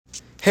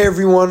Hey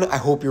everyone, I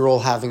hope you're all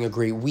having a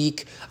great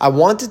week. I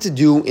wanted to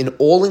do an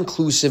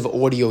all-inclusive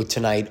audio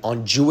tonight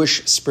on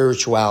Jewish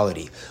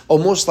spirituality,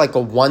 almost like a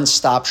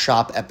one-stop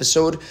shop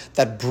episode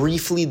that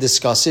briefly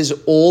discusses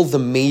all the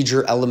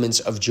major elements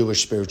of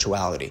Jewish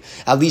spirituality,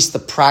 at least the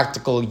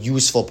practical,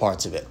 useful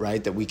parts of it,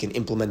 right, that we can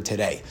implement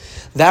today.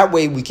 That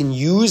way we can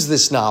use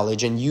this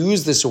knowledge and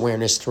use this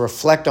awareness to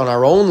reflect on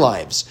our own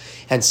lives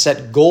and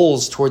set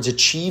goals towards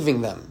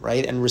achieving them,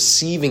 right, and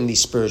receiving these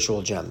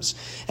spiritual gems.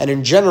 And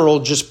in general,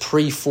 just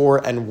pray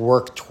for and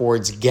work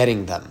towards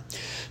getting them.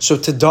 So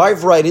to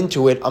dive right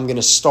into it, I'm going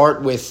to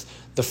start with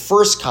the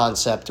first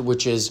concept,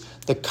 which is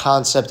the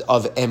concept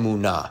of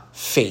emunah,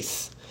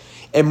 faith.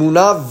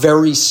 Emunah,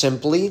 very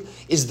simply,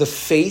 is the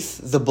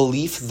faith, the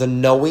belief, the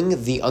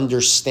knowing, the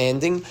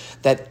understanding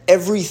that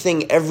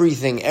everything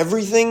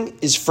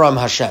is from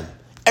Hashem.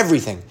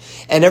 Everything.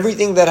 And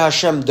everything that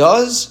Hashem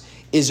does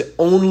is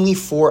only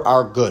for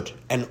our good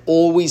and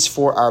always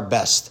for our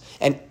best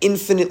and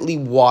infinitely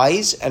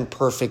wise and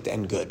perfect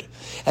and good.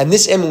 And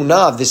this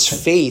emunah, this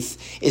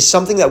faith, is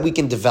something that we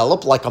can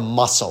develop like a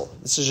muscle.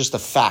 This is just a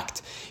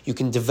fact. You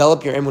can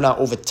develop your emunah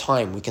over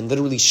time. We can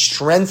literally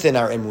strengthen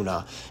our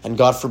emunah and,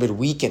 God forbid,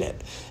 weaken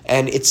it.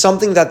 And it's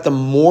something that the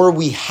more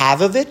we have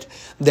of it,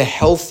 the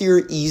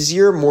healthier,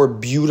 easier, more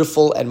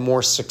beautiful, and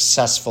more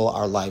successful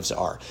our lives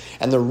are.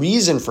 And the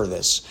reason for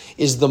this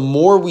is the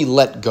more we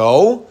let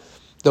go,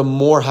 the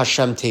more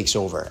Hashem takes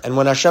over. And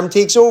when Hashem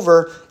takes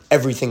over,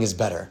 everything is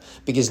better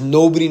because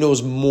nobody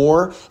knows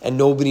more and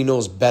nobody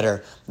knows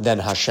better than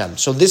Hashem.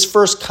 So this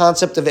first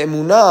concept of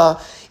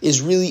emunah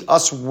is really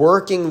us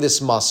working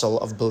this muscle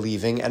of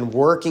believing and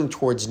working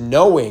towards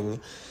knowing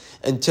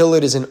until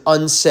it is an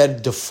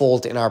unsaid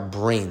default in our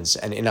brains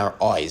and in our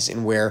eyes,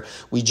 in where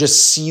we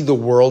just see the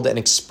world and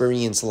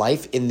experience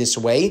life in this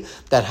way,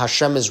 that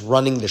Hashem is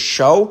running the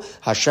show,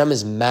 Hashem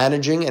is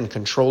managing and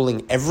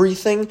controlling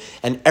everything,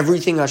 and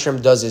everything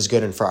Hashem does is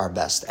good and for our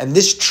best. And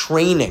this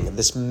training,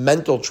 this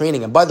mental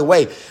training, and by the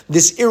way,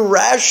 this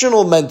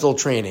irrational mental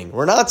training,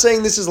 we're not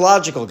saying this is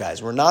logical,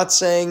 guys. We're not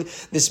saying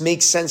this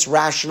makes sense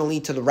rationally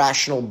to the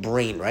rational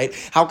brain, right?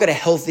 How could a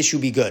health issue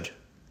be good?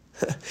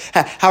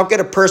 How can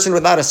a person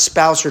without a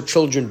spouse or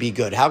children be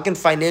good? How can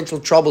financial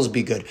troubles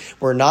be good?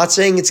 We're not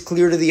saying it's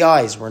clear to the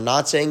eyes. We're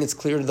not saying it's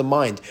clear to the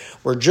mind.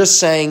 We're just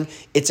saying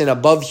it's an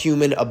above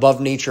human,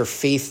 above nature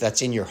faith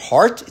that's in your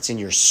heart, it's in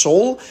your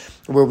soul,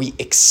 where we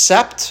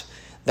accept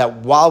that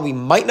while we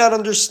might not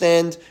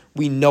understand,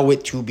 we know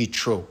it to be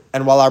true.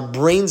 And while our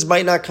brains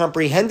might not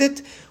comprehend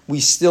it, we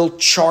still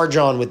charge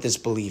on with this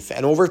belief.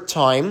 And over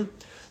time,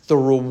 the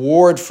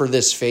reward for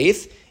this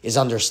faith is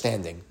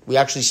understanding. We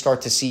actually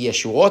start to see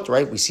Yeshuot,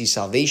 right? We see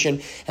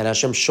salvation, and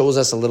Hashem shows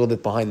us a little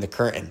bit behind the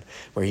curtain,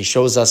 where He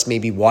shows us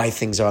maybe why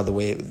things are the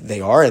way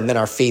they are, and then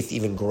our faith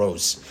even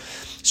grows.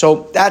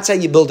 So that's how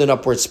you build an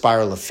upward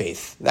spiral of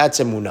faith. That's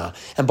emunah.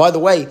 And by the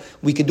way,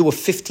 we could do a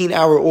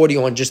 15-hour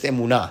audio on just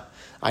emunah.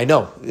 I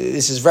know,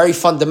 this is very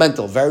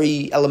fundamental,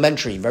 very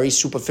elementary, very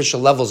superficial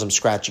levels I'm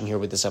scratching here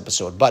with this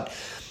episode. But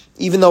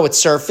even though it's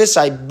surface,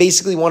 I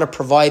basically want to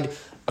provide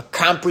a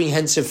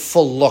comprehensive,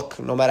 full look,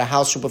 no matter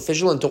how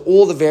superficial, into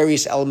all the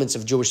various elements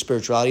of Jewish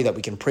spirituality that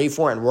we can pray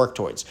for and work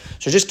towards.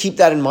 So just keep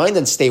that in mind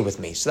and stay with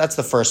me. So that's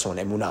the first one,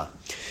 emunah.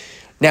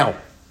 Now,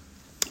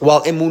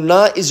 while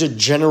emunah is a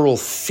general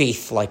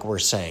faith, like we're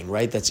saying,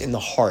 right, that's in the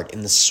heart,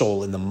 in the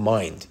soul, in the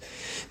mind,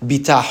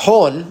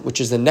 bitachon,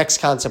 which is the next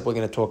concept we're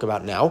going to talk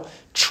about now,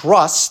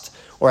 trust,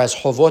 or as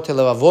Chovot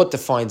HaLevavot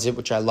defines it,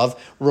 which I love,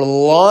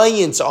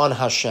 reliance on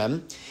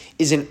Hashem,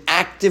 is an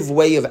active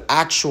way of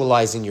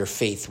actualizing your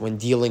faith when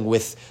dealing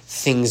with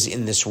things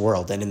in this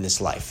world and in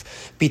this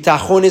life.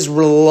 Bitachon is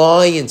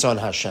reliance on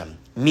Hashem,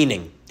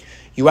 meaning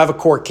you have a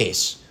court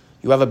case,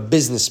 you have a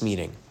business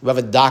meeting, you have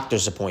a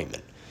doctor's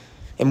appointment.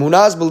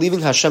 Emunah is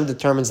believing Hashem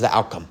determines the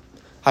outcome.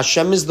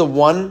 Hashem is the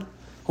one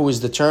who is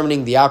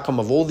determining the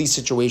outcome of all these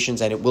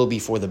situations, and it will be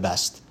for the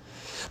best.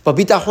 But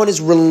bitachon is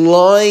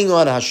relying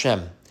on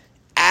Hashem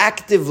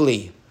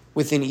actively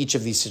within each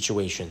of these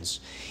situations.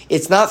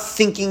 It's not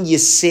thinking your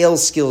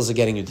sales skills are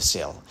getting you the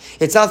sale.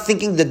 It's not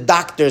thinking the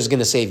doctor is going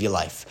to save your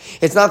life.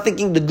 It's not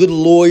thinking the good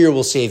lawyer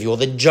will save you or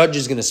the judge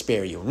is going to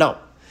spare you. No.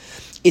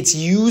 It's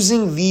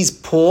using these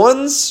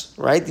pawns,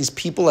 right, these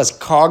people as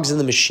cogs in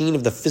the machine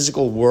of the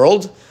physical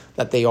world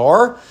that they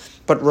are,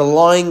 but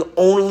relying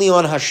only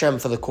on Hashem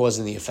for the cause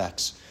and the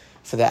effects,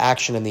 for the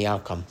action and the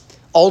outcome.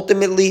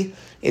 Ultimately,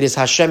 it is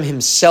Hashem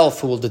Himself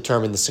who will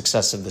determine the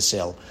success of the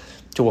sale,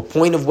 to a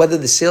point of whether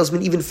the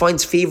salesman even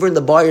finds favor in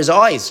the buyer's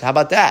eyes. How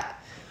about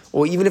that?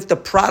 Or even if the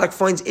product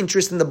finds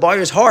interest in the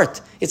buyer's heart.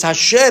 It's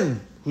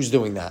Hashem who's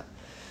doing that.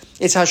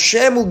 It's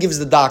Hashem who gives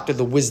the doctor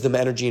the wisdom,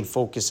 energy, and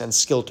focus and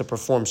skill to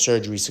perform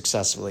surgery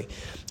successfully.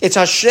 It's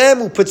Hashem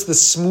who puts the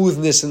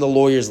smoothness in the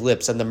lawyer's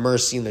lips and the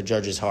mercy in the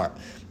judge's heart.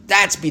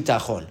 That's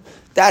bitachon.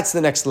 That's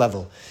the next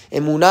level.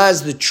 Emunah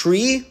is the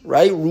tree,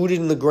 right, rooted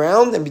in the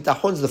ground, and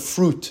bitachon is the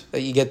fruit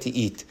that you get to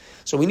eat.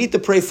 So we need to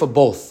pray for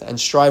both and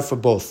strive for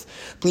both.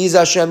 Please,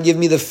 Hashem, give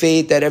me the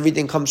faith that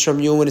everything comes from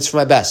you and it's for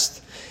my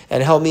best.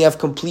 and help me have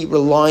complete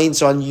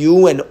reliance on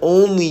you and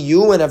only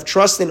you, and have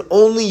trust in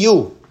only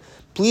you.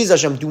 Please,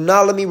 Hashem, do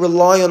not let me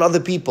rely on other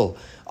people,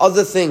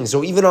 other things,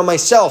 or even on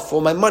myself,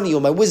 or my money,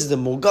 or my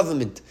wisdom, or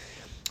government.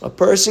 A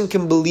person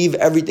can believe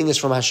everything is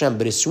from Hashem,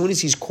 but as soon as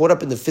he's caught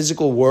up in the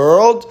physical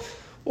world,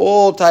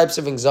 all types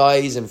of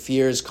anxieties and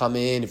fears come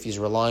in if he's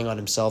relying on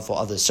himself or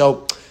others.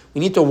 So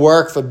we need to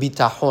work for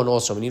bitachon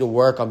also. We need to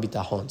work on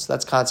bitachon. So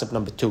that's concept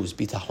number 2, is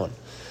bitachon.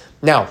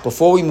 Now,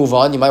 before we move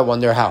on, you might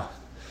wonder how.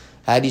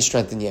 How do you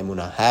strengthen your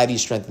emunah? How do you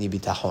strengthen your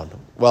bitachon?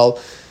 Well,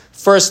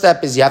 first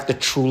step is you have to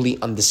truly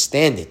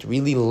understand it,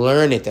 really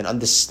learn it and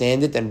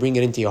understand it and bring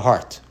it into your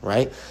heart,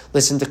 right?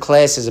 Listen to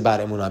classes about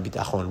emunah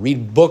bitachon.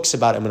 Read books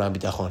about emunah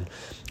bitachon.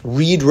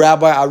 Read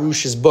Rabbi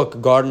Arush's book,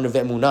 Garden of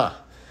Emunah.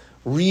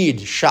 Read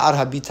Sha'ar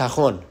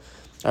HaBitachon.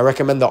 I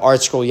recommend the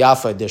Art Scroll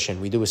Yafa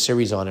edition. We do a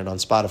series on it on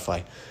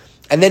Spotify.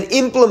 And then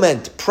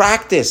implement,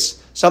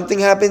 practice. Something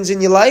happens in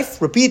your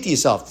life, repeat to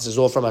yourself, this is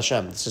all from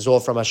Hashem, this is all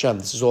from Hashem,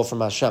 this is all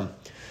from Hashem.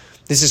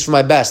 This is for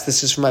my best,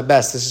 this is for my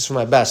best, this is for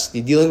my best.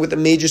 You're dealing with a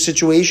major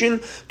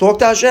situation, talk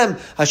to Hashem.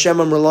 Hashem,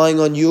 I'm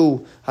relying on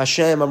you.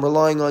 Hashem, I'm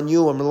relying on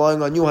you. I'm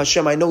relying on you.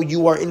 Hashem, I know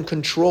you are in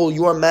control.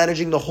 You are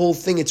managing the whole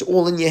thing. It's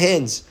all in your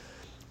hands.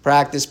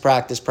 Practice,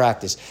 practice,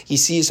 practice. You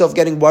see yourself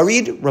getting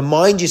worried?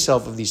 Remind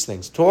yourself of these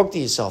things. Talk to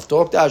yourself.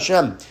 Talk to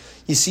Hashem.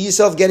 You see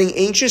yourself getting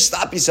anxious?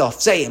 Stop yourself.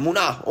 Say,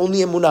 emunah, only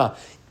emunah.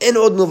 En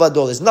od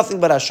milvado. There's nothing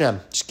but Hashem.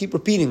 Just keep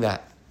repeating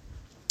that.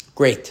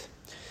 Great.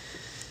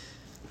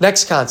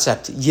 Next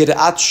concept,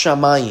 Yirat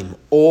Shamayim,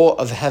 awe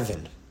of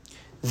heaven.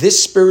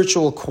 This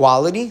spiritual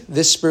quality,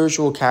 this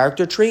spiritual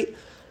character trait,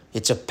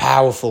 it's a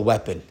powerful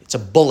weapon. It's a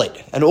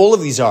bullet. And all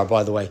of these are,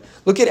 by the way.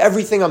 Look at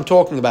everything I'm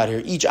talking about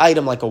here. Each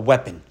item like a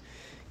weapon.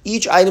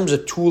 Each item's a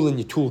tool in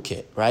your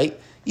toolkit, right?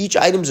 Each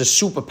item's a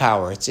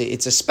superpower.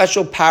 It's a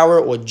special power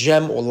or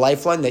gem or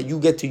lifeline that you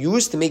get to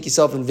use to make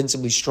yourself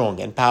invincibly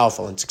strong and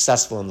powerful and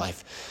successful in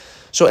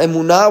life. So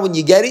emunah, when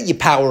you get it, you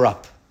power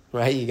up,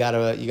 right? You got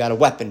a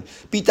weapon.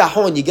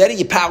 Bitachon, you get it,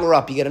 you power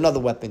up, you get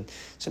another weapon.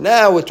 So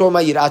now we're talking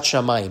about yirat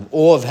shamayim,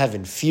 awe of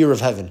heaven, fear of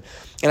heaven.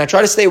 And I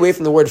try to stay away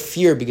from the word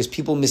fear because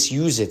people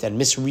misuse it and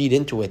misread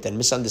into it and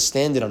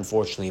misunderstand it,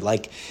 unfortunately.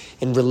 Like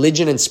in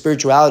religion and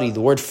spirituality, the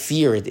word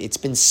fear, it's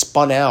been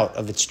spun out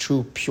of its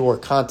true, pure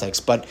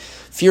context. But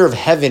fear of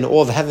heaven,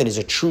 awe of heaven, is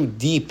a true,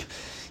 deep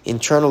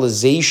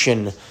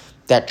internalization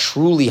that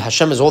truly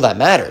Hashem is all that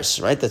matters,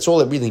 right? That's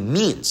all it really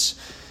means.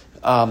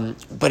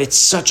 But it's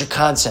such a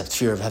concept,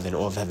 fear of heaven,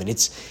 awe of heaven.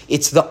 It's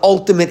the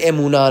ultimate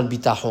emunah and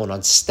bitachon on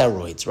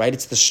steroids, right?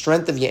 It's the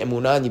strength of your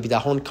emunah and your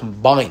bitachon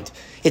combined.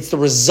 It's the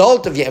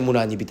result of your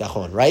emunah and your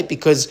bitachon, right?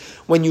 Because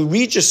when you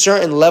reach a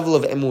certain level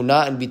of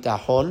emunah and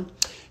bitachon,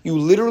 you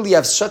literally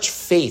have such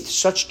faith,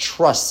 such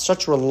trust,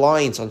 such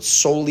reliance on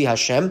solely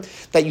Hashem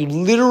that you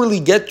literally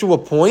get to a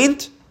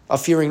point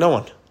of fearing no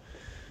one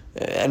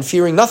and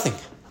fearing nothing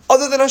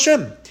other than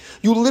Hashem.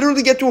 You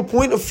literally get to a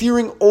point of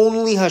fearing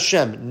only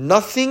Hashem,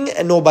 nothing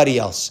and nobody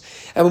else.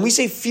 And when we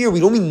say fear, we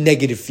don't mean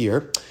negative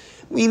fear.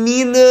 We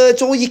mean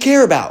it's all you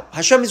care about.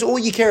 Hashem is all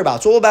you care about.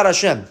 It's all about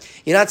Hashem.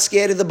 You're not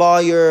scared of the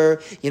buyer.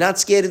 You're not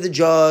scared of the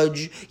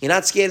judge. You're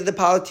not scared of the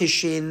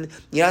politician.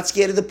 You're not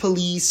scared of the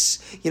police.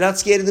 You're not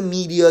scared of the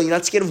media. You're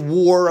not scared of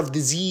war, of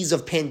disease,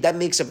 of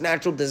pandemics, of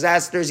natural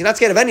disasters. You're not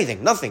scared of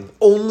anything. Nothing.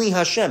 Only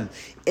Hashem.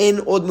 En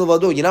od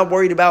milvado. You're not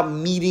worried about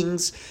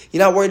meetings.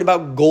 You're not worried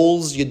about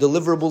goals, your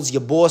deliverables,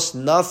 your boss.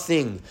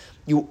 Nothing.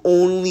 You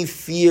only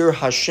fear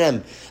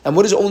Hashem. And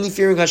what does only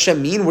fearing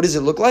Hashem mean? What does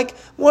it look like?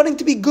 Wanting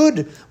to be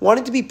good,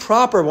 wanting to be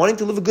proper, wanting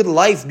to live a good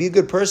life, be a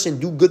good person,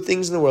 do good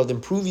things in the world,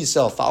 improve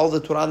yourself, follow the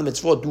Torah and the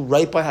mitzvot, do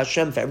right by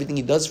Hashem for everything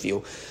He does for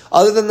you.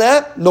 Other than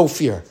that, no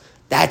fear.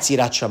 That's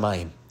Yirat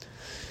Shamayim.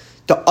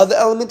 The other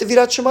element of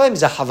Yirat Shamayim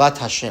is Ahavat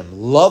Hashem,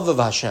 love of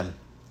Hashem.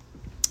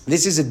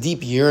 This is a deep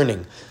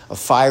yearning, a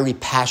fiery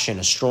passion,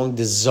 a strong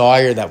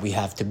desire that we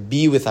have to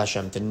be with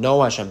Hashem, to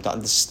know Hashem, to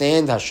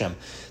understand Hashem,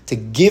 to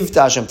give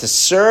to Hashem, to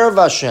serve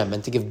Hashem,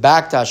 and to give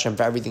back to Hashem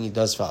for everything He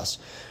does for us,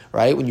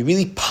 right? When you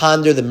really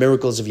ponder the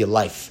miracles of your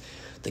life,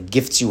 the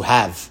gifts you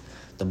have,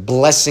 the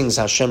blessings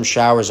Hashem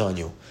showers on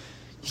you,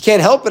 you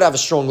can't help but have a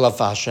strong love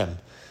for Hashem.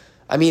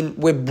 I mean,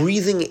 we're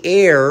breathing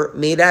air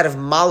made out of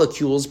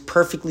molecules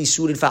perfectly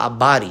suited for our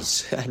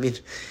bodies. I mean,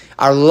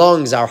 our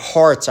lungs, our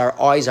hearts, our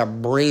eyes, our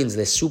brains,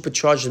 they're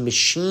supercharged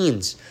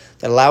machines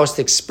that allow us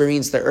to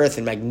experience the earth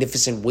in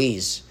magnificent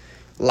ways,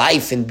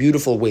 life in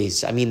beautiful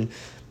ways. I mean,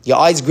 your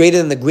eye's greater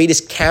than the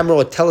greatest camera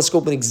or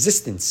telescope in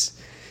existence.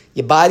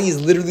 Your body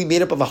is literally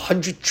made up of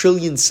 100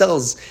 trillion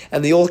cells,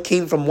 and they all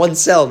came from one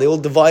cell. They all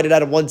divided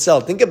out of one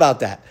cell. Think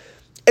about that.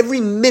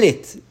 Every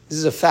minute, this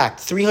is a fact,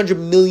 300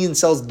 million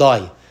cells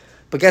die.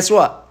 But guess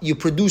what? You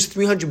produce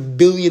 300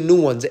 billion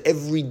new ones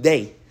every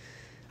day.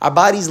 Our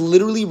bodies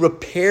literally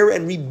repair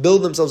and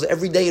rebuild themselves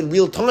every day in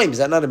real time. Is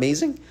that not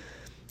amazing?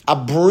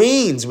 Our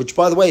brains, which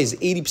by the way is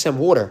 80%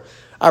 water,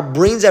 our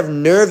brains have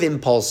nerve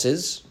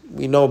impulses.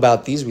 We know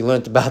about these. We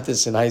learned about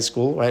this in high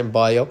school, right, in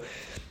bio.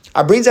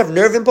 Our brains have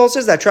nerve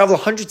impulses that travel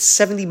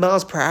 170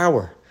 miles per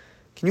hour.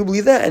 Can you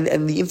believe that?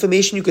 And the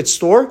information you could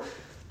store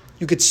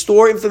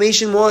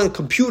information more on a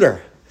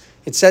computer.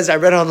 It says, I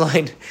read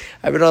online,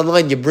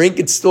 your brain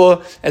can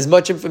store as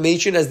much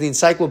information as the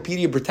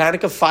Encyclopedia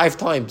Britannica 5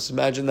 times.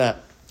 Imagine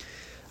that.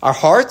 Our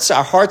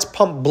hearts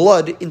pump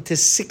blood into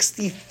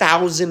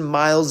 60,000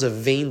 miles of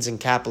veins and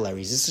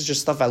capillaries. This is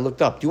just stuff I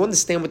looked up. Do you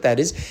understand what that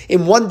is?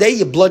 In one day,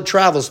 your blood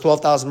travels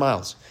 12,000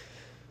 miles.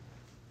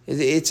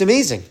 It's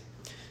amazing.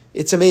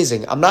 It's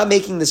amazing. I'm not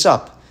making this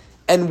up.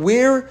 And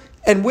we're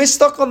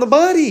stuck on the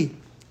body.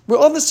 We're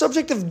on the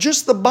subject of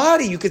just the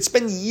body. You could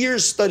spend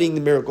years studying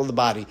the miracle of the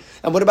body.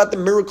 And what about the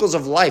miracles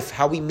of life?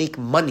 How we make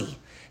money,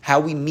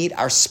 how we meet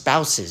our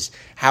spouses,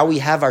 how we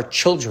have our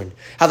children,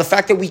 how the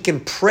fact that we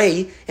can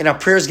pray and our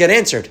prayers get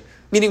answered.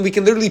 Meaning we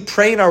can literally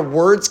pray and our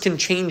words can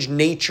change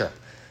nature.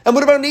 And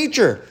what about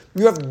nature?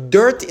 You have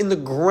dirt in the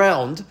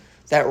ground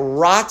that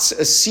rots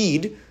a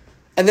seed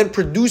and then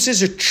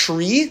produces a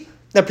tree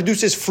that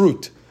produces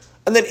fruit.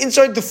 And then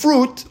inside the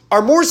fruit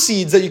are more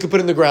seeds that you can put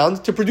in the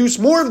ground to produce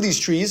more of these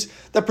trees,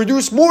 that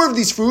produce more of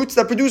these fruits,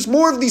 that produce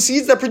more of these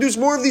seeds, that produce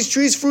more of these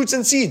trees, fruits,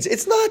 and seeds.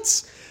 It's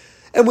nuts.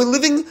 And we're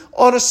living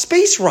on a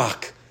space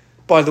rock,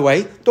 by the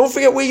way. Don't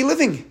forget where you're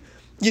living.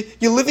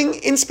 You're living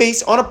in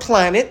space on a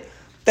planet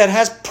that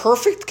has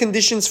perfect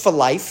conditions for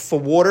life,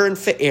 for water and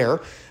for air,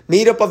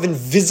 made up of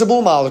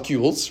invisible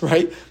molecules,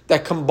 right,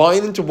 that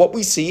combine into what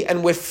we see,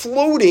 and we're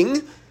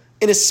floating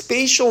in a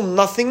spatial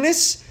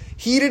nothingness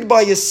heated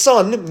by a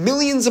sun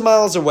millions of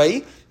miles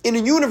away in a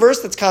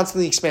universe that's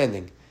constantly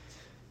expanding.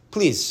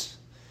 Please.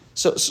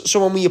 So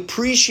when we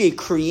appreciate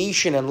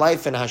creation and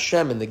life and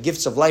Hashem and the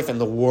gifts of life and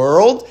the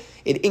world,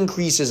 it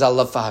increases our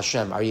love for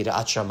Hashem, our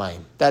Yirat Shamayim.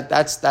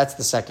 That's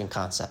the second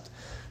concept.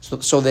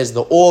 So there's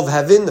the awe of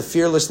heaven, the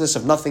fearlessness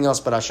of nothing else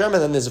but Hashem,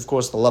 and then there's, of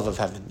course, the love of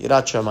heaven.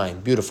 Yirat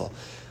Shamayim. Beautiful.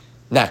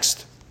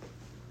 Next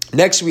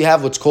we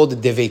have what's called the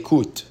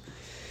Devekut.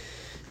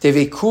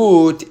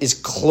 Devekut is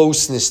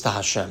closeness to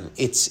Hashem.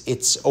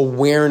 It's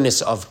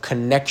awareness of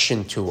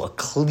connection to, a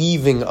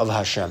cleaving of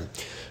Hashem.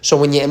 So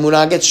when your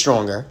emunah gets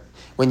stronger,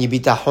 when your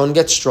bitachon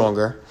gets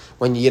stronger,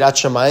 when your yirat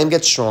shamayim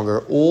gets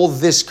stronger, all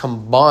this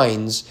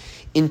combines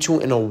into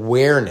an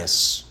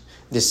awareness,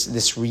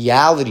 this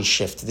reality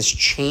shift, this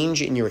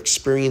change in your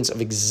experience of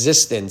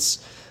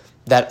existence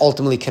that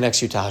ultimately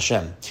connects you to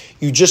Hashem.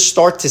 You just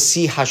start to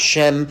see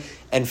Hashem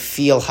and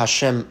feel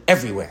Hashem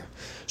everywhere.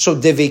 So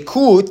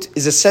devekut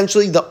is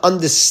essentially the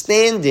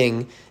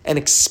understanding and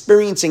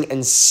experiencing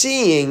and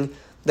seeing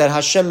that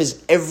Hashem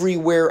is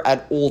everywhere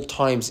at all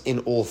times in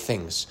all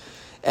things.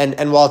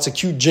 And while it's a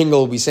cute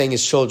jingle we saying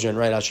as children,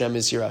 right? Hashem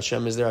is here,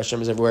 Hashem is there,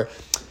 Hashem is everywhere.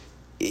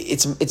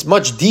 It's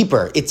much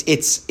deeper. It's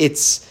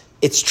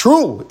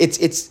true.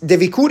 It's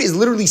devekut is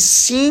literally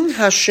seeing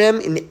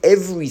Hashem in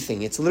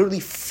everything. It's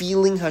literally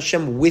feeling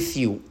Hashem with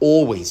you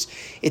always.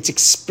 It's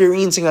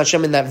experiencing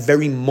Hashem in that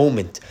very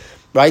moment.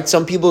 Right?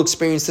 Some people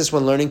experience this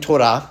when learning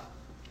Torah,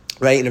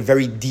 right? In a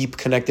very deep,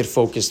 connected,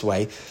 focused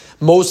way.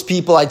 Most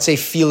people, I'd say,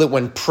 feel it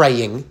when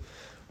praying,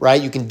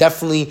 right? You could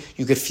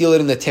feel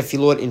it in the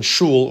tefillot in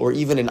shul or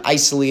even in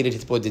isolated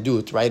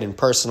hitbodedut, right? In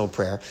personal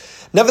prayer.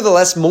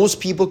 Nevertheless, most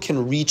people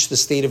can reach the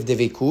state of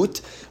devekut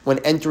when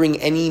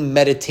entering any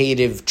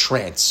meditative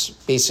trance,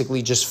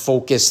 basically just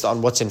focused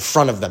on what's in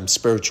front of them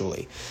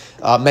spiritually.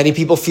 Many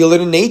people feel it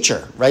in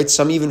nature, right?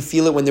 Some even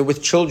feel it when they're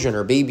with children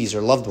or babies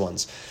or loved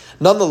ones.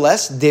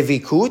 Nonetheless,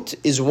 devekut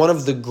is one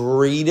of the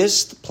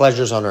greatest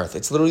pleasures on earth.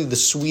 It's literally the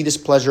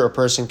sweetest pleasure a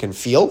person can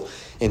feel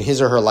in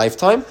his or her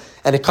lifetime,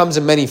 and it comes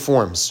in many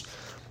forms,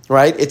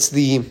 right? It's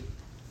the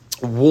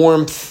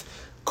warmth,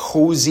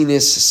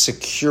 coziness,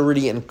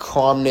 security, and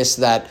calmness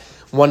that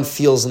one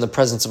feels in the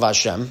presence of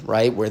Hashem,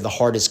 right? Where the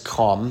heart is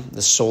calm,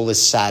 the soul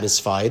is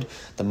satisfied,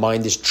 the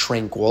mind is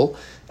tranquil,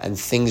 and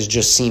things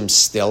just seem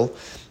still.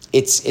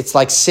 It's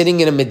like sitting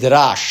in a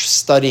midrash,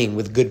 studying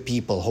with good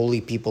people, holy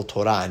people,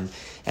 Torah,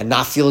 and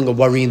not feeling a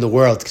worry in the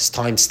world because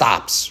time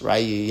stops,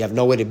 right? You have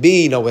nowhere to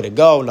be, nowhere to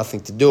go, nothing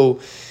to do.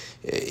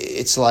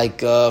 It's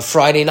like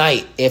Friday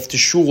night after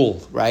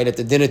shul, right? At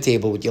the dinner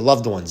table with your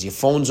loved ones. Your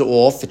phones are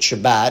off, it's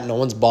Shabbat, no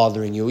one's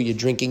bothering you. You're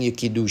drinking your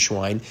kiddush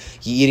wine.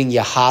 You're eating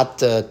your hot,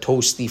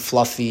 toasty,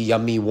 fluffy,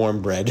 yummy,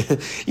 warm bread.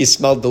 You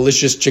smell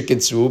delicious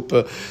chicken soup.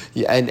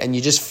 And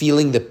you're just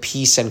feeling the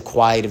peace and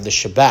quiet of the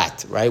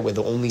Shabbat, right? Where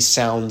the only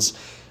sounds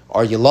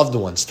are your loved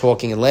ones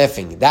talking and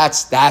laughing.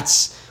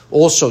 That's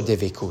also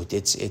devekut.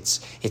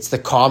 It's the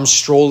calm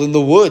stroll in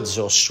the woods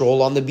or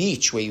stroll on the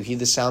beach where you hear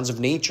the sounds of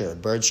nature,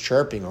 birds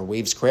chirping or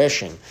waves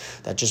crashing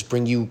that just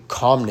bring you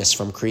calmness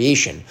from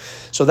creation.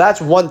 So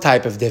that's one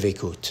type of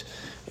devekut,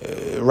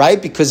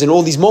 right? Because in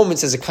all these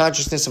moments there's a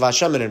consciousness of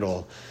Hashem in it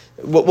all.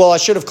 Well, I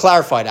should have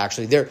clarified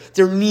actually.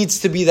 There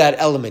needs to be that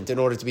element in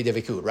order to be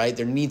devekut, right?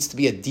 There needs to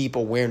be a deep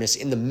awareness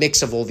in the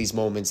mix of all these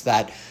moments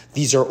that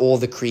these are all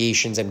the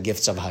creations and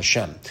gifts of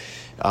Hashem.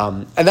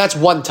 And that's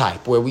one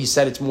type where we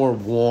said it's more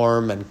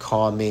warm and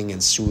calming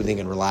and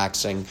soothing and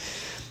relaxing.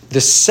 The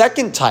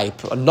second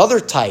type, another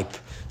type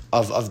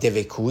of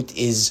devekut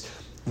is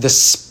the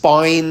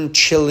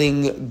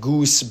spine-chilling,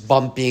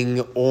 goose-bumping,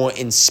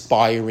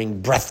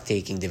 awe-inspiring,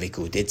 breathtaking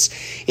Devikut.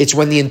 It's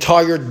when the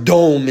entire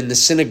dome in the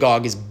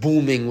synagogue is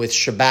booming with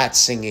Shabbat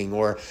singing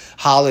or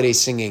holiday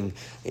singing,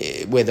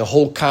 where the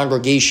whole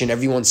congregation,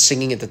 everyone's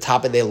singing at the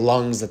top of their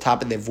lungs, the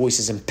top of their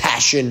voices in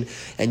passion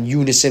and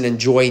unison and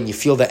joy, and you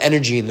feel the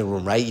energy in the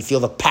room, right? You feel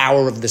the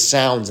power of the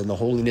sounds and the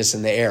holiness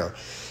in the air.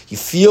 You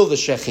feel the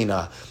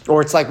Shekhinah.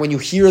 Or it's like when you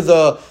hear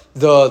the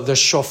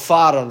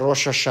shofar on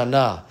Rosh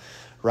Hashanah,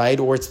 right?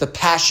 Or it's the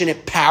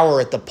passionate power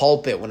at the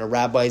pulpit when a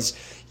rabbi's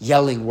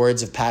yelling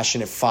words of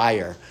passionate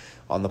fire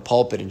on the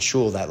pulpit in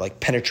shul that like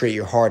penetrate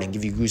your heart and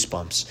give you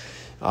goosebumps.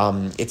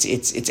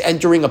 It's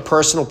entering a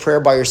personal prayer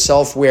by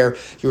yourself where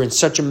you're in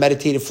such a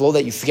meditative flow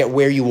that you forget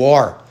where you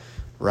are,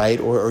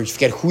 right? Or you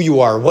forget who you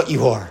are, what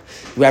you are.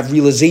 You have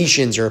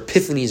realizations or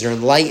epiphanies or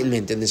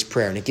enlightenment in this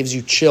prayer, and it gives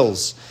you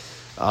chills.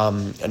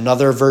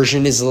 Another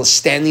version is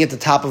standing at the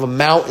top of a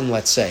mountain,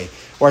 let's say,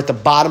 or at the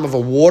bottom of a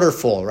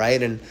waterfall,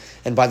 right?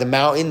 And by the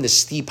mountain, the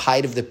steep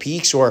height of the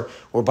peaks, or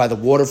by the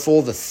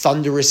waterfall, the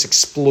thunderous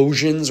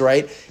explosions,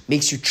 right?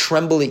 Makes you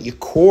tremble at your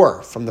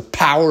core from the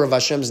power of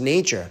Hashem's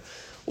nature.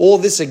 All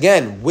this,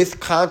 again, with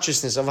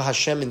consciousness of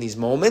Hashem in these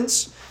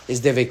moments,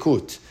 is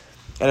devekut.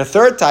 And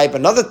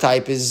another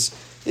type is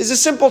a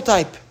simple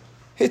type.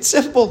 It's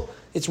simple.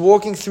 It's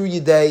walking through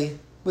your day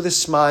with a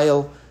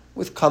smile,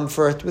 with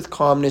comfort, with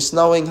calmness,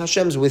 knowing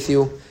Hashem's with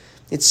you.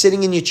 It's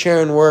sitting in your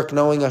chair and work,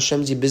 knowing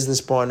Hashem's your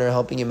business partner,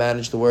 helping you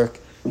manage the work.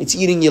 It's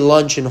eating your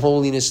lunch in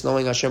holiness,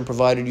 knowing Hashem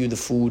provided you the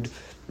food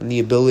and the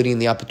ability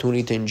and the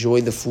opportunity to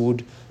enjoy the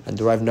food and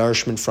derive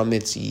nourishment from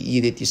it. So you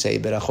eat it, you say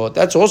berachot.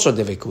 That's also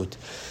devekut.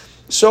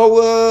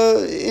 So,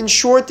 in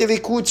short,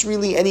 devekut's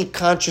really any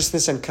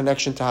consciousness and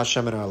connection to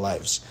Hashem in our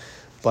lives.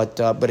 But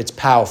it's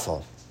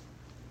powerful.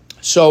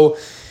 So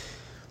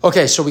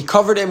we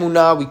covered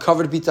emunah, we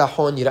covered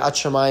bitachon, yirat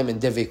shamayim,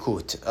 and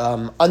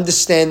devekut.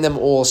 Understand them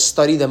all,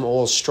 study them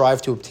all,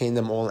 strive to obtain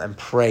them all, and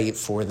pray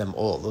for them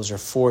all. Those are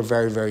 4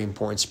 very, very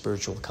important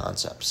spiritual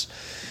concepts.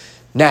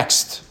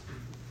 Next,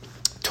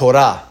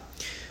 Torah.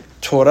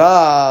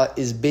 Torah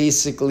is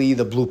basically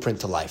the blueprint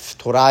to life.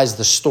 Torah is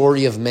the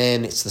story of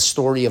man. It's the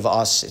story of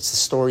us. It's the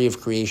story of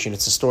creation.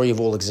 It's the story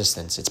of all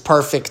existence. It's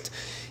perfect,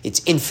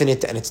 it's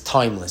infinite, and it's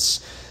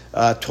timeless.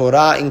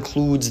 Torah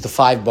includes the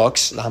 5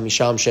 books, the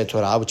Hamishah Amshei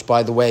Torah, which,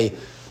 by the way,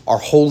 are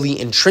holy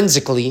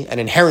intrinsically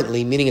and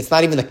inherently, meaning it's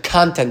not even the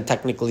content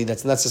technically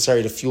that's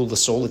necessary to fuel the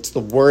soul. It's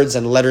the words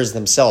and letters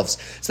themselves.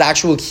 It's the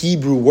actual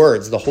Hebrew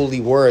words, the holy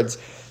words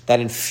that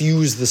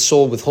infuse the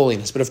soul with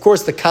holiness. But of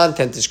course, the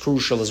content is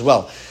crucial as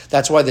well.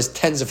 That's why there's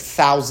tens of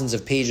thousands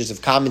of pages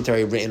of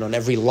commentary written on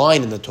every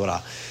line in the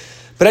Torah.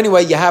 But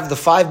anyway, you have the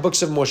 5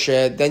 books of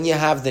Moshe, then you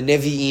have the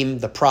Nevi'im,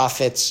 the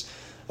prophets.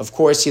 Of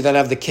course, you then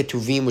have the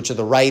Ketuvim, which are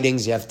the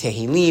writings. You have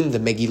Tehillim, the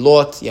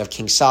Megillot. You have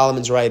King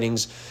Solomon's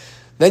writings.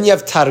 Then you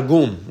have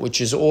Targum,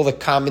 which is all the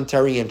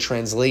commentary and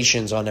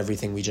translations on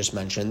everything we just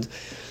mentioned.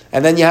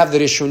 And then you have the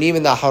Rishonim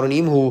and the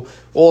Aharonim, who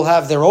all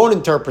have their own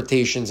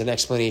interpretations and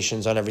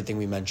explanations on everything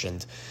we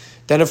mentioned.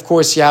 Then, of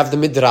course, you have the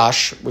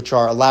Midrash, which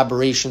are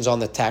elaborations on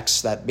the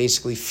text that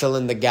basically fill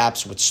in the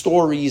gaps with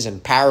stories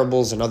and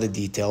parables and other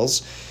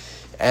details.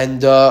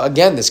 And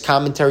again, there's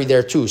commentary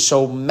there too.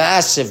 So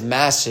massive,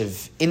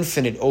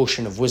 infinite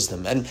ocean of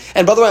wisdom. And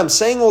by the way, I'm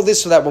saying all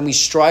this so that when we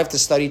strive to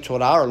study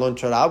Torah or learn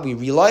Torah, we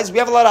realize we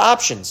have a lot of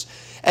options.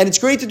 And it's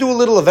great to do a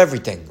little of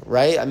everything,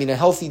 right? I mean, a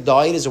healthy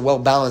diet is a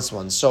well-balanced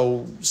one.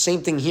 So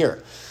same thing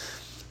here.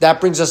 That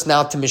brings us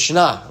now to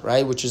Mishnah,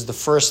 right? Which is the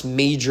first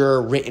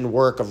major written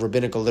work of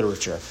rabbinical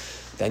literature.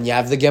 Then you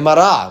have the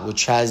Gemara,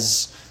 which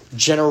has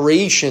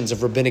generations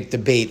of rabbinic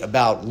debate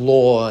about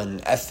law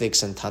and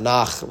ethics and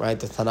Tanakh, right?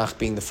 The Tanakh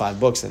being the 5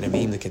 books, the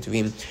Nevi'im, the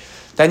Ketuvim.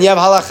 Then you have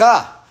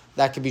Halakha.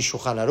 That could be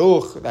Shulchan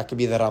Aruch, that could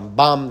be the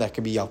Rambam, that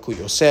could be Yalkut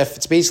Yosef.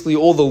 It's basically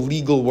all the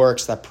legal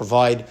works that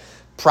provide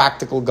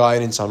practical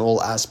guidance on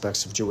all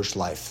aspects of Jewish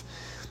life.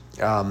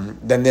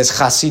 Then there's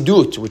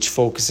Chassidut, which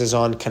focuses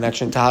on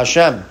connection to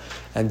Hashem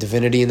and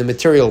divinity in the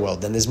material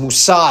world. Then there's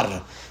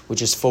Musar,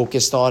 which is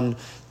focused on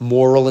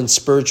moral and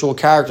spiritual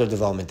character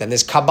development. Then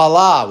there's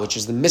Kabbalah, which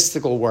is the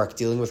mystical work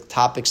dealing with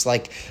topics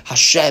like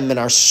Hashem and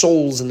our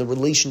souls and the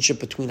relationship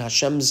between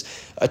Hashem's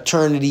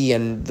eternity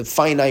and the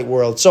finite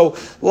world. So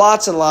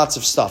lots and lots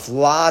of stuff,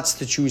 lots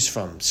to choose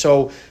from.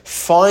 So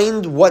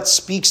find what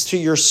speaks to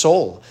your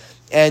soul.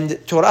 And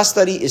Torah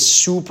study is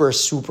super,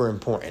 super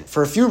important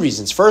for a few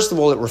reasons. First of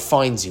all, it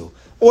refines you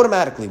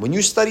automatically. When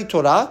you study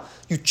Torah,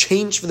 you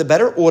change for the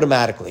better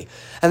automatically.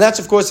 And that's,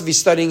 of course, if you're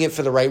studying it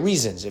for the right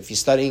reasons. If you're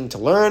studying to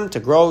learn, to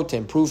grow, to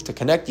improve, to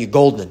connect, you're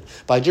golden.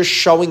 By just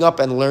showing up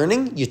and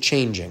learning, you're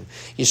changing.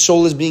 Your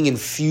soul is being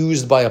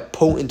infused by a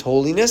potent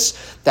holiness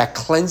that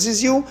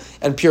cleanses you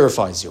and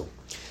purifies you.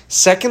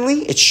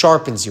 Secondly, it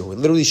sharpens you. It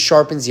literally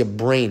sharpens your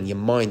brain, your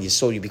mind, your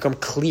soul. You become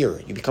clear.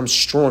 You become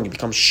strong. You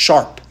become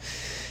sharp.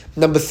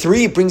 Number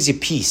 3, it brings you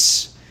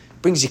peace.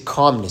 It brings you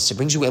calmness. It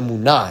brings you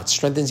emunah. It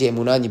strengthens your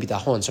emunah and your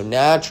bitachon. So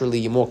naturally,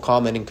 you're more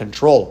calm and in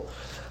control.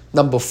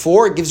 Number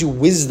 4, it gives you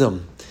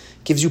wisdom.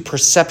 gives you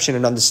perception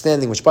and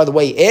understanding, which, by the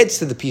way, adds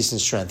to the peace and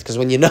strength, because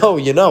when you know,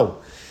 you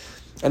know.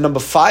 And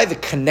number 5,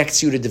 it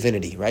connects you to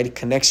divinity, right? It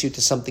connects you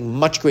to something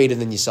much greater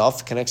than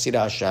yourself. It connects you to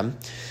Hashem.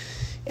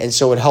 And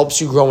so it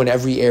helps you grow in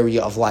every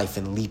area of life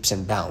in leaps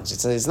and bounds.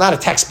 It's not a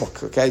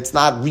textbook, okay? It's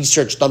not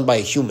research done by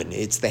a human.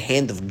 It's the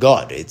hand of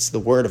God. It's the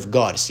word of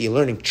God. So you're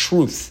learning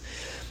truth.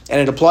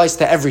 And it applies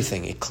to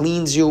everything. It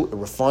cleans you, it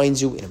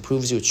refines you, it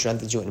improves you, it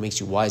strengthens you, and it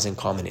makes you wise and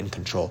calm and in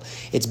control.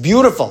 It's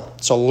beautiful.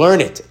 So learn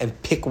it and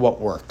pick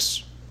what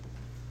works.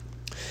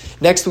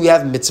 Next, we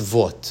have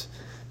mitzvot.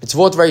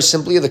 Mitzvot, very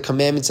simply, are the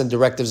commandments and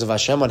directives of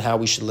Hashem on how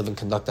we should live and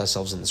conduct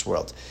ourselves in this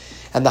world.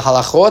 And the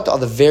halachot are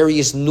the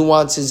various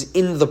nuances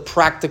in the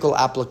practical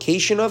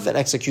application of and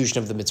execution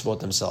of the mitzvot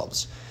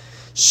themselves.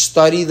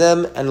 Study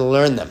them and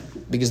learn them,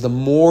 because the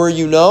more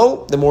you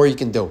know, the more you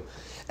can do.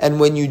 And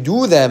when you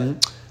do them,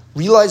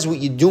 realize what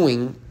you're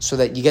doing so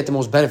that you get the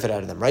most benefit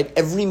out of them, right?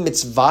 Every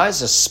mitzvah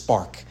is a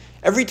spark.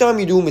 Every time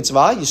you do a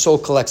mitzvah, your soul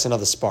collects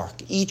another spark.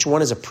 Each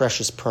one is a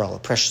precious pearl, a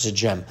precious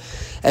gem.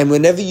 And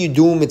whenever you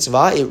do a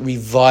mitzvah, it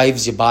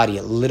revives your body.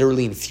 It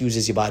literally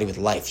infuses your body with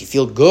life. You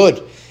feel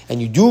good, and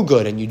you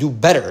do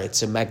better.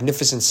 It's a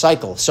magnificent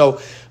cycle.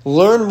 So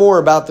learn more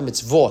about the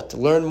mitzvot,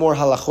 learn more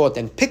halachot,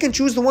 and pick and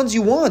choose the ones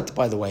you want,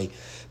 by the way.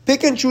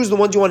 Pick and choose the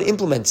ones you want to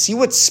implement. See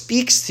what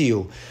speaks to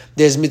you.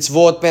 There's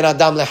mitzvot ben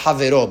adam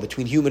lehavero,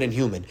 between human and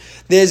human.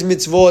 There's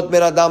mitzvot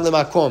ben adam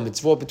lemakom,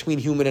 mitzvot between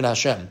human and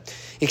Hashem.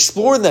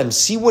 Explore them.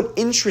 See what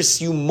interests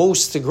you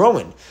most to grow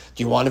in.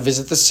 Do you want to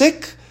visit the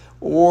sick?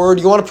 Or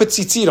do you want to put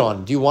tzitzit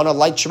on? Do you want to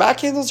light Shabbat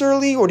candles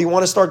early? Or do you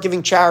want to start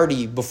giving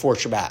charity before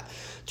Shabbat?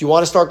 Do you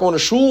want to start going to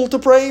shul to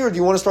pray? Or do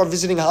you want to start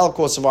visiting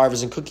Holocaust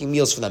survivors and cooking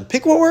meals for them?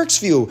 Pick what works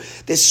for you.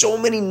 There's so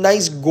many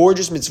nice,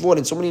 gorgeous mitzvot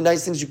and so many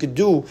nice things you could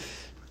do.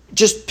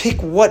 Just pick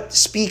what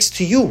speaks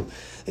to you.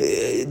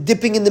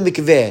 Dipping in the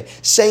mikveh,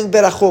 saying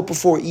berachot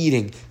before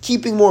eating,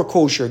 keeping more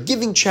kosher,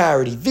 giving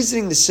charity,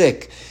 visiting the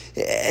sick.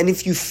 And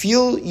if you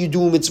feel you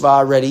do a mitzvah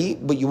already,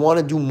 but you want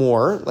to do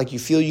more, like you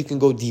feel you can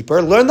go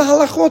deeper, learn the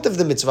halachot of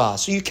the mitzvah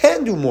so you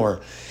can do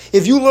more.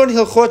 If you learn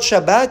Hilchot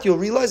Shabbat, you'll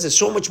realize there's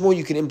so much more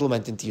you can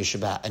implement into your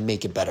Shabbat and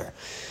make it better.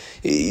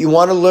 You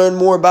want to learn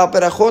more about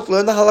berachot?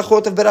 Learn the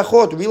halachot of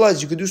berachot.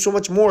 Realize you can do so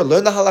much more.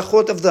 Learn the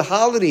halachot of the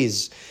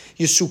holidays.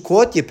 Your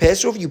Sukkot, your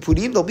Passover, your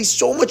Purim, they'll be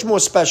so much more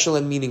special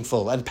and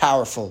meaningful and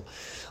powerful.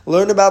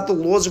 Learn about the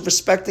laws of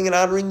respecting and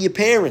honoring your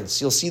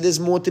parents. You'll see there's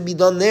more to be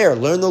done there.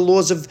 Learn the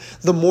laws of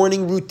the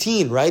morning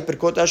routine, right?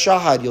 Birkot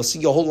HaShahar, you'll see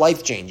your whole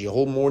life change. Your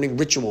whole morning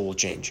ritual will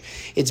change.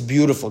 It's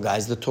beautiful,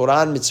 guys. The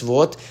Torah and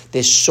mitzvot,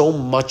 there's so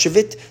much of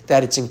it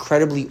that it's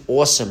incredibly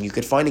awesome. You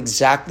could find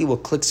exactly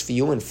what clicks for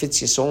you and fits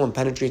your soul and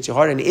penetrates your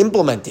heart and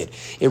implement it.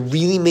 It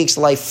really makes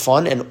life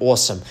fun and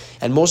awesome.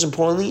 And most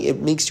importantly,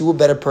 it makes you a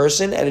better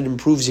person and it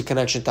improves your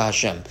connection to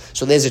Hashem.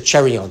 So there's a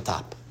cherry on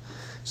top.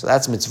 So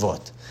that's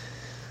mitzvot.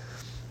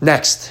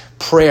 Next,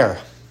 prayer.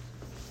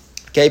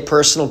 Okay,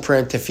 personal prayer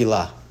and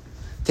tefillah.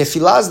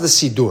 Tefillah is the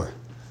Siddur.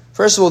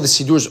 First of all, the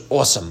Siddur is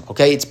awesome.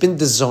 Okay, it's been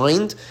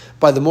designed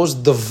by the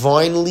most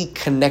divinely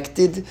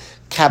connected,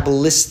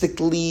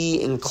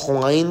 Kabbalistically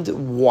inclined,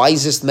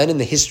 wisest men in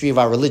the history of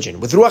our religion.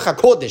 With Ruach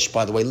HaKodesh,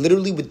 by the way,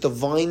 literally with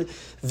divine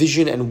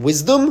vision and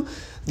wisdom,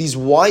 these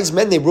wise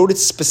men, they wrote it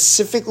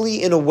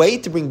specifically in a way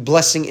to bring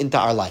blessing into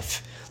our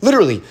life.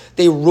 Literally,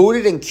 they wrote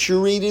it and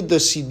curated the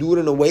Siddur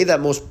in a way that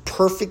most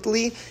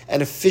perfectly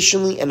and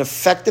efficiently and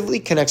effectively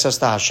connects us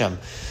to Hashem.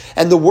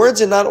 And the words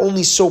are not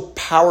only so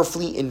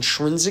powerfully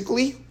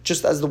intrinsically,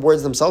 just as the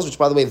words themselves, which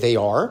by the way they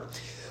are,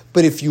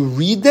 but if you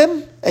read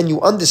them and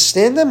you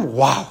understand them,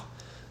 wow,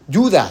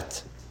 do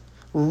that.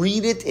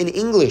 Read it in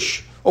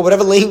English or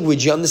whatever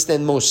language you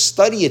understand most.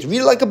 Study it.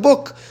 Read it like a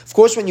book. Of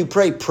course, when you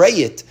pray, pray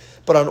it.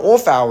 But on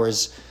off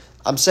hours,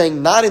 I'm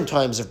saying not in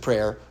times of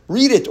prayer,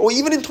 read it. Or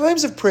even in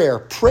times of prayer,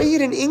 pray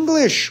it in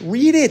English.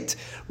 Read it.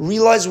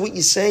 Realize what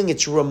you're saying.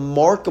 It's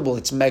remarkable.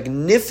 It's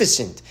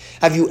magnificent.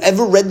 Have you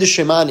ever read the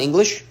Shema in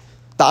English?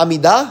 The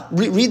Amidah?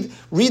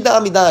 Read the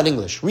Amidah in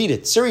English. Read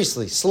it.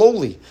 Seriously.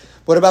 Slowly.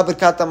 What about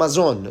Birkat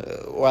HaMazon,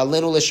 or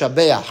Alenu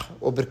Leshabeach,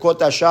 or Birkot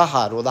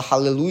HaShahar, or the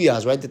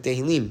Hallelujahs, right, the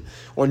Tehillim,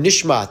 or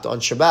Nishmat on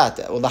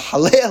Shabbat, or the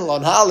Hallel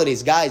on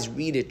holidays? Guys,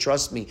 read it,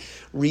 trust me.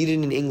 Read it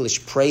in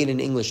English, pray it in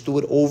English, do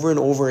it over and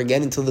over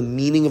again until the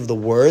meaning of the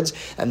words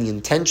and the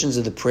intentions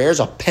of the prayers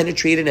are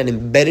penetrated and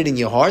embedded in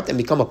your heart and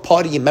become a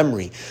part of your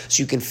memory,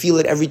 so you can feel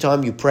it every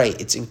time you pray.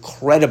 It's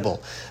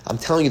incredible. I'm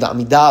telling you, the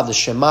Amidah, the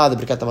Shema, the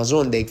Birkat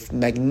HaMazon, they're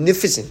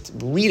magnificent.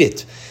 Read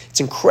it.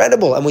 It's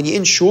incredible. And when you're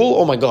in shul,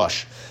 oh my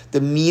gosh, the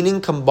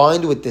meaning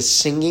combined with the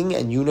singing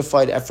and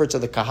unified efforts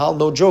of the kahal,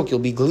 no joke, you'll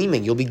be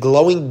gleaming, you'll be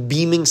glowing,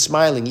 beaming,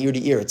 smiling ear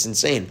to ear. It's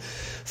insane.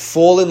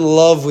 Fall in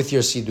love with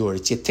your Siddur.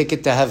 It's your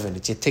ticket to heaven.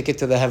 It's your ticket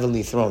to the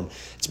heavenly throne.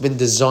 It's been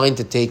designed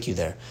to take you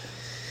there.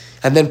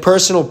 And then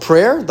personal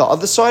prayer, the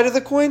other side of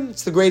the coin,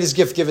 it's the greatest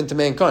gift given to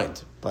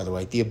mankind, by the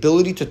way. The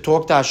ability to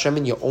talk to Hashem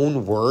in your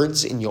own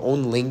words, in your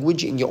own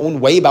language, in your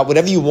own way, about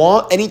whatever you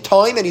want,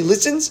 anytime, and He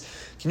listens.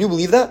 Can you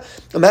believe that?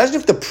 Imagine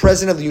if the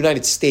President of the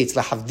United States,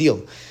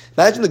 lahavdil,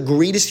 Imagine the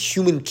greatest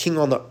human king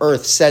on the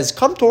earth says,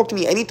 come talk to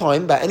me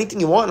anytime about anything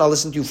you want and I'll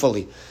listen to you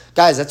fully.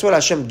 Guys, that's what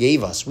Hashem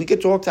gave us. We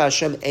could talk to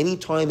Hashem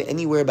anytime,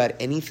 anywhere about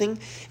anything,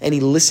 and He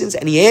listens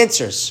and He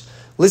answers.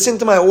 Listen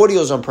to my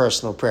audios on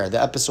personal prayer,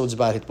 the episodes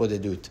about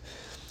Hitbodedut.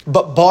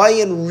 But buy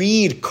and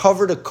read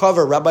cover to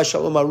cover Rabbi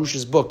Shalom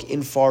Arush's book,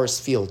 In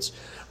Forest Fields.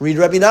 Read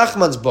Rabbi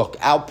Nachman's book,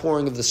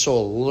 Outpouring of the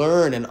Soul.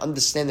 Learn and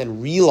understand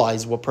and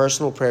realize what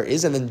personal prayer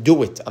is and then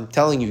do it. I'm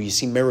telling you, you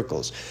see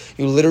miracles.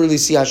 You literally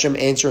see Hashem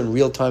answer in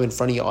real time in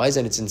front of your eyes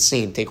and it's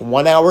insane. Take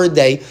 1 hour a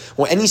day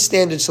or any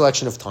standard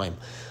selection of time.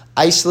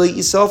 Isolate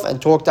yourself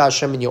and talk to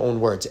Hashem in your own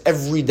words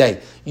every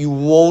day. You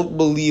won't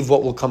believe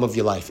what will come of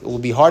your life. It will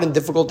be hard and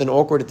difficult and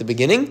awkward at the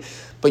beginning,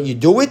 but you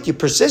do it, you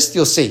persist,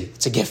 you'll see.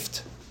 It's a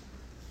gift.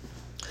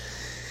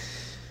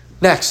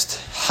 Next,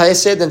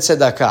 Chesed and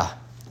Tzedakah.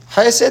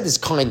 Chesed is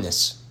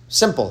kindness.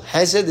 Simple.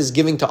 Chesed is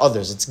giving to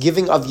others. It's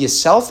giving of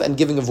yourself and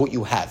giving of what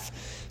you have.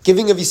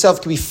 Giving of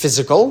yourself can be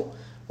physical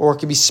or it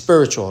can be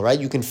spiritual, right?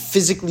 You can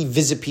physically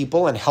visit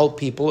people and help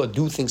people or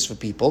do things for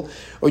people,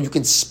 or you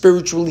can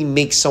spiritually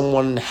make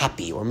someone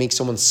happy or make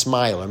someone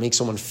smile or make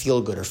someone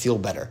feel good or feel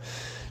better.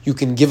 You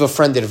can give a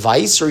friend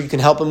advice or you can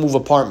help him move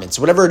apartments.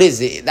 Whatever it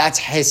is, that's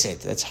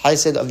Chesed. That's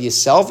Chesed of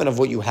yourself and of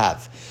what you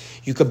have.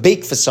 You could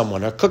bake for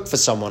someone or cook for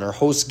someone or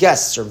host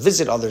guests or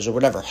visit others or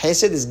whatever.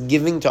 Chesed is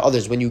giving to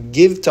others. When you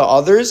give to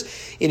others,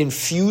 it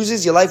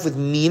infuses your life with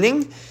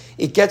meaning.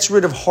 It gets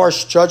rid of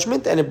harsh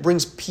judgment and it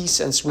brings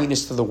peace and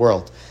sweetness to the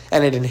world.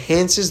 And it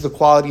enhances the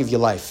quality of your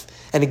life.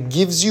 And it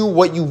gives you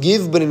what you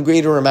give but in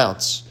greater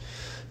amounts.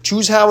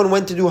 Choose how and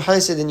when to do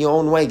Chesed in your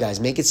own way, guys.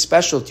 Make it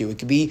special to you. It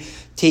could be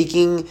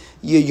taking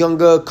your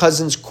younger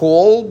cousin's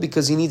call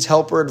because he needs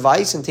help or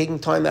advice and taking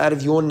time out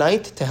of your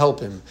night to help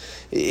him.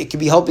 It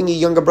could be helping your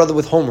younger brother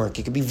with homework.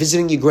 It could be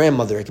visiting your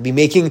grandmother. It could be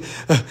making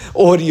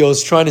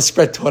audios trying to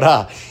spread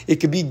Torah.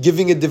 It could be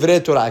giving a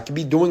divrei Torah. It could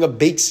be doing a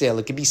bake sale.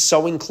 It could be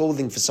sewing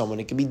clothing for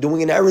someone. It could be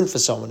doing an errand for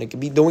someone. It could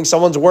be doing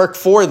someone's work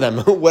for them.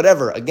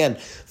 Whatever. Again,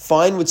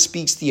 find what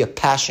speaks to your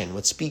passion,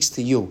 what speaks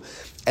to you,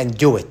 and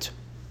do it.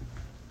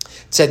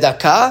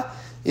 Tzedakah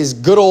is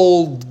good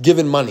old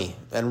giving money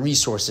and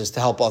resources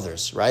to help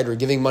others, right? Or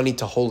giving money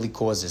to holy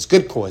causes,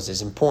 good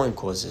causes, important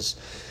causes.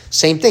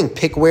 Same thing,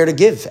 pick where to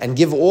give and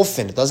give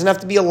often. It doesn't have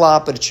to be a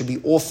lot, but it should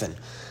be often.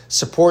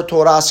 Support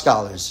Torah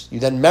scholars. You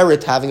then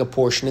merit having a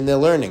portion in their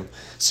learning.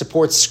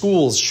 Support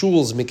schools,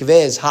 shuls,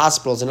 mikvehs,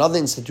 hospitals, and other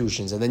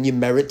institutions. And then you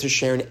merit to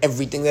share in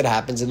everything that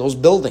happens in those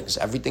buildings,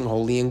 everything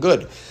holy and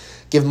good.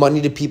 Give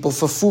money to people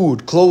for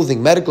food,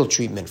 clothing, medical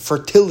treatment,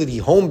 fertility,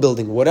 home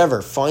building,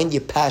 whatever. Find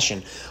your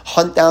passion.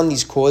 Hunt down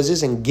these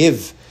causes and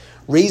give.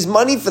 Raise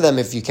money for them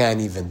if you can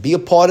even. Be a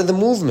part of the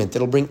movement.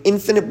 It'll bring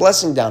infinite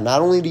blessing down,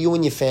 not only to you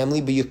and your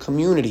family, but your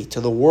community,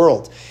 to the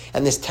world.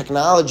 And there's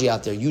technology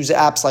out there. Use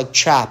apps like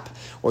CHAP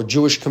or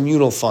Jewish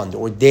Communal Fund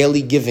or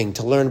Daily Giving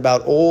to learn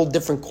about all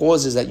different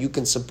causes that you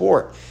can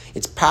support.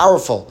 It's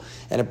powerful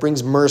and it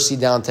brings mercy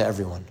down to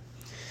everyone.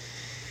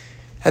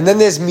 And then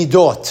there's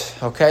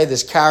midot, okay?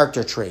 There's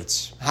character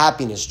traits,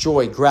 happiness,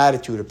 joy,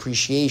 gratitude,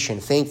 appreciation,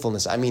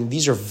 thankfulness. I mean,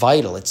 these are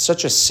vital. It's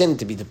such a sin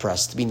to be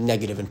depressed, to be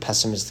negative and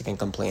pessimistic and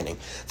complaining.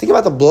 Think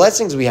about the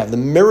blessings we have, the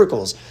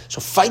miracles.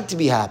 So fight to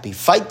be happy,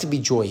 fight to be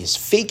joyous,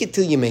 fake it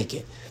till you make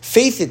it.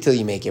 Faith it till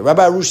you make it.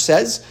 Rabbi Arush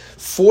says,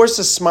 force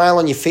a smile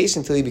on your face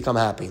until you become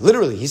happy.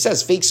 Literally, he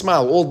says, fake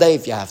smile all day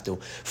if you have to.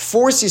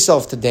 Force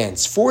yourself to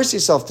dance. Force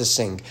yourself to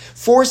sing.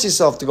 Force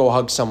yourself to go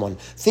hug someone.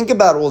 Think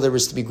about all there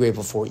is to be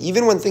grateful for.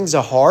 Even when things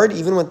are hard,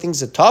 even when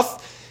things are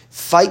tough,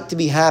 fight to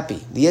be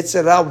happy. The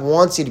Yetzer Hara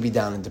wants you to be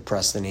down and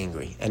depressed and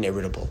angry and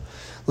irritable.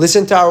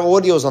 Listen to our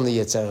audios on the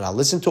Yetzer Hara.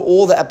 Listen to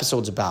all the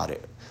episodes about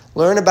it.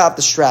 Learn about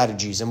the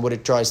strategies and what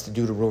it tries to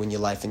do to ruin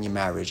your life and your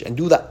marriage. And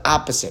do the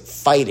opposite.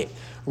 Fight it.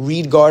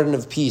 Read Garden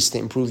of Peace to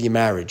improve your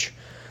marriage.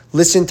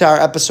 Listen to our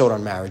episode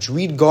on marriage.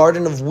 Read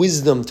Garden of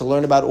Wisdom to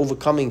learn about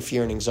overcoming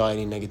fear and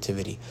anxiety and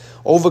negativity.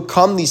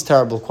 Overcome these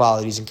terrible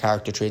qualities and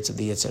character traits of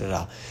the Yetzer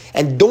Hara.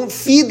 And don't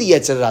feed the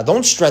Yetzer Hara.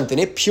 Don't strengthen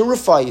it.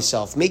 Purify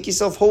yourself. Make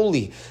yourself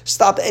holy.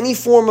 Stop any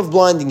form of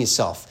blinding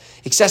yourself.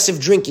 Excessive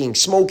drinking,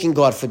 smoking,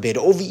 God forbid,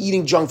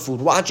 overeating junk food,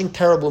 watching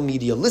terrible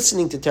media,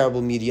 listening to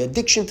terrible media,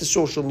 addiction to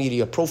social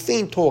media,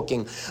 profane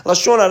talking,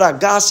 lashon hara,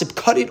 gossip.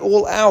 Cut it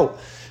all out.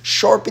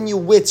 Sharpen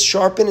your wits,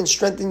 sharpen and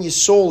strengthen your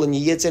soul and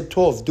your Yetzer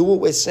Tov. Do what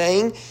we're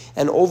saying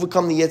and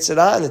overcome the Yetzer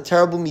Hara and the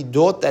terrible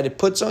midot that it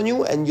puts on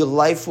you, and your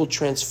life will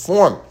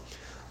transform.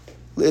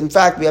 In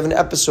fact, we have an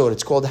episode.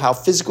 It's called How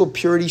Physical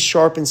Purity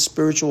Sharpens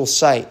Spiritual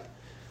Sight.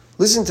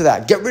 Listen to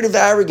that. Get rid of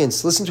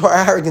arrogance. Listen to our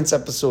arrogance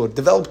episode.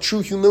 Develop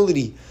true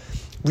humility.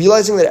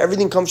 Realizing that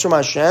everything comes from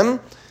Hashem.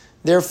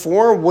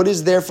 Therefore, what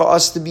is there for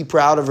us to be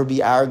proud of or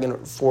be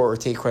arrogant for or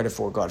take credit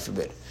for, God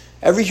forbid?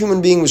 Every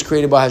human being was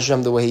created by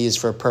Hashem the way he is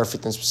for a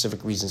perfect and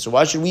specific reason. So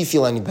why should we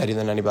feel any better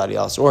than anybody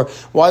else? Or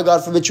why,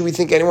 God forbid, should we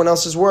think anyone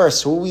else is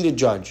worse? Who are we to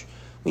judge?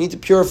 We need to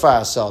purify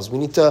ourselves. We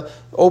need to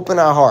open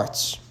our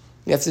hearts.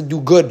 We have to do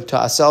good to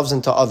ourselves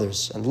and to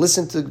others. And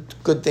listen to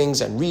good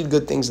things and read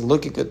good things and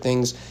look at good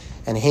things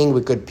and hang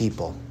with good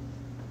people.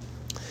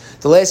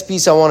 The last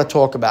piece I want to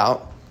talk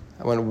about,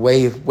 I went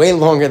way, way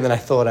longer than I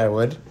thought I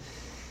would,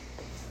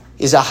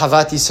 is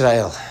Ahavat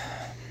Israel.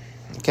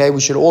 Okay,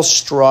 we should all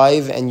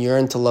strive and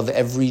yearn to love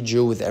every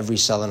Jew with every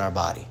cell in our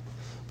body.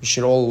 We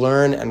should all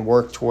learn and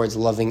work towards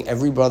loving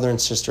every brother and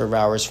sister of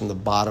ours from the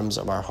bottoms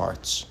of our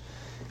hearts.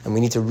 And we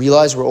need to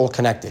realize we're all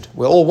connected.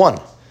 We're all one.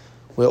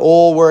 We're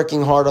all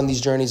working hard on these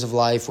journeys of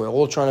life. We're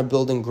all trying to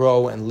build and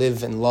grow and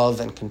live and love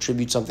and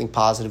contribute something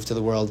positive to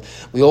the world.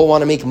 We all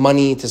want to make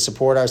money to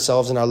support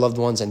ourselves and our loved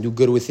ones and do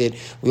good with it.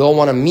 We all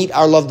want to meet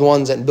our loved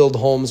ones and build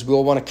homes. We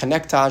all want to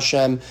connect to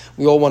Hashem.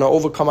 We all want to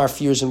overcome our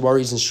fears and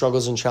worries and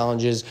struggles and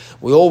challenges.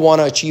 We all want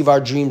to achieve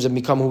our dreams and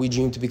become who we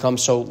dream to become.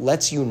 So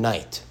let's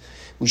unite.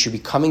 We should be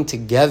coming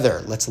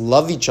together. Let's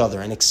love each other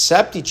and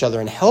accept each other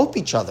and help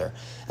each other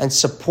and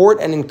support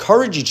and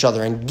encourage each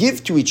other and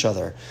give to each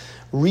other.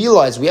 We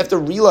have to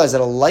realize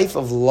that a life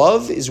of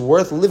love is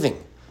worth living.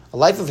 A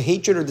life of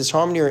hatred or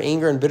disharmony or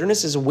anger and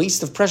bitterness is a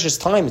waste of precious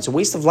time. It's a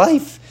waste of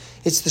life.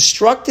 It's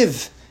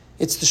destructive.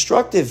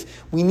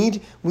 We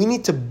need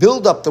to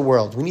build up the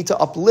world. We need to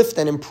uplift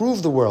and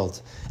improve the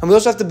world. And we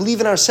also have to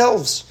believe in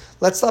ourselves.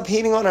 Let's stop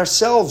hating on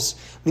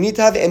ourselves. We need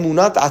to have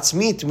emunat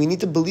atzmit. We need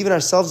to believe in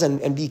ourselves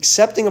and be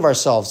accepting of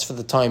ourselves for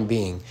the time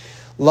being.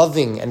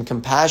 Loving and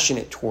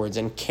compassionate towards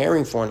and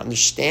caring for and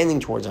understanding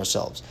towards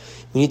ourselves.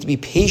 We need to be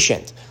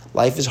patient.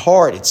 Life is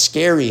hard, it's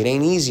scary, it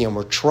ain't easy, and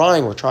we're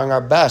trying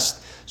our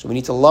best. So we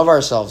need to love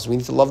ourselves. We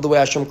need to love the way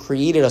Hashem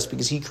created us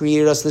because He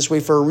created us this way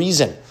for a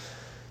reason.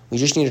 We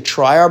just need to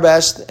try our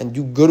best and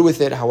do good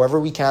with it however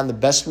we can, the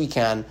best we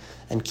can,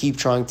 and keep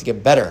trying to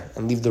get better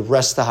and leave the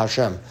rest to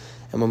Hashem.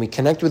 And when we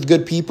connect with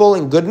good people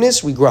and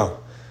goodness, we grow.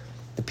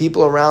 The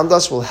people around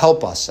us will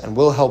help us and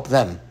we'll help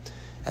them.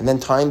 And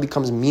then time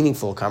becomes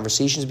meaningful,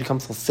 conversations become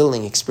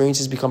fulfilling,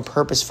 experiences become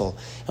purposeful,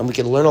 and we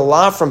can learn a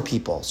lot from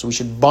people. So we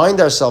should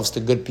bind ourselves to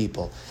good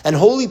people and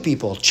holy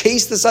people.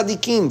 Chase the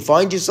tzaddikim,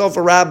 find yourself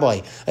a rabbi,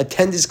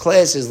 attend his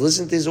classes,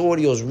 listen to his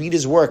audios, read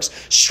his works,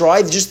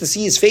 strive just to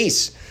see his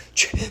face.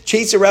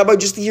 Chase a rabbi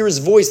just to hear his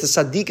voice. The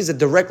tzaddik is a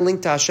direct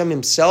link to Hashem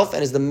himself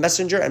and is the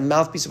messenger and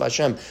mouthpiece of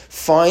Hashem.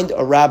 Find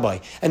a rabbi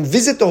and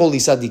visit the holy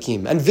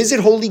tzaddikim and visit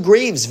holy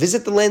graves,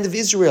 visit the land of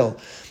Israel.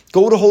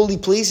 Go to holy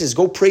places,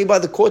 go pray by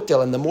the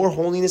Kotel, and the more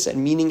holiness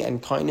and meaning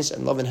and kindness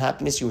and love and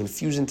happiness you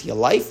infuse into your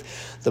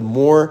life, the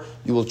more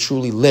you will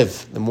truly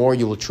live, the more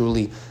you will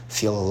truly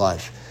feel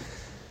alive.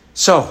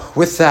 So,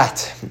 with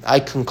that,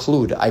 I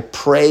conclude. I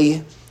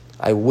pray,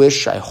 I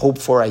wish, I hope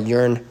for, I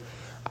yearn.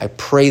 I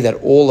pray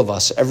that all of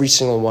us, every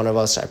single one of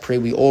us, I pray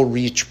we all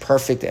reach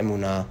perfect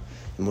emunah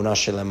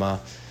shelema,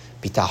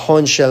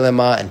 bitachon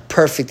shelema, and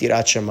perfect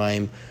yirat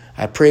shamayim.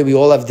 I pray we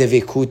all have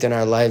devekut in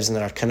our lives and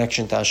that our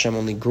connection to Hashem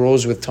only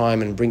grows with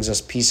time and brings us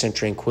peace and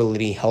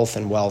tranquility, health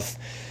and wealth.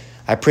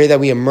 I pray that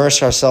we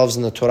immerse ourselves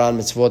in the Torah and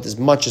mitzvot as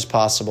much as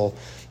possible,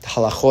 the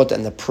halachot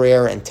and the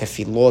prayer and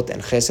tefillot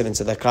and chesed and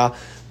tzedakah,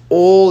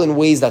 all in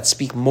ways that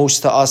speak most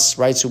to us,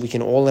 right? So we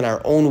can all in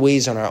our own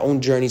ways, on our own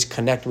journeys,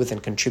 connect with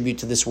and contribute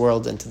to this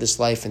world and to this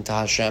life and to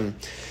Hashem.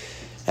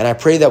 And I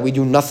pray that we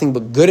do nothing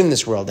but good in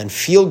this world and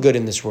feel good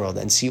in this world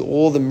and see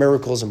all the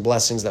miracles and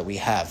blessings that we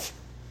have.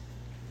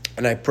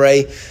 And I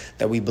pray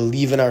that we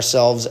believe in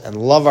ourselves and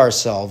love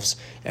ourselves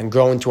and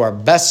grow into our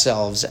best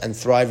selves and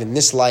thrive in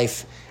this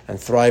life and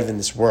thrive in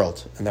this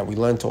world. And that we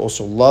learn to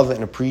also love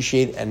and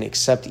appreciate and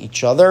accept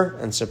each other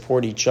and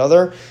support each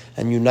other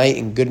and unite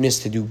in goodness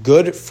to do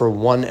good for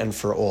one and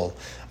for all.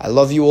 I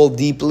love you all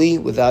deeply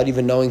without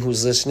even knowing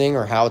who's listening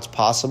or how it's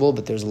possible,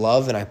 but there's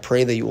love, and I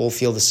pray that you all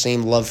feel the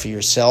same love for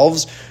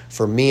yourselves,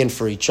 for me, and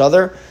for each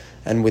other.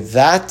 And with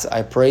that,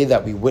 I pray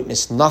that we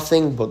witness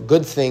nothing but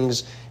good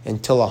things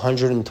until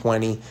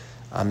 120.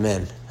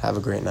 Amen. Have a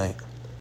great night.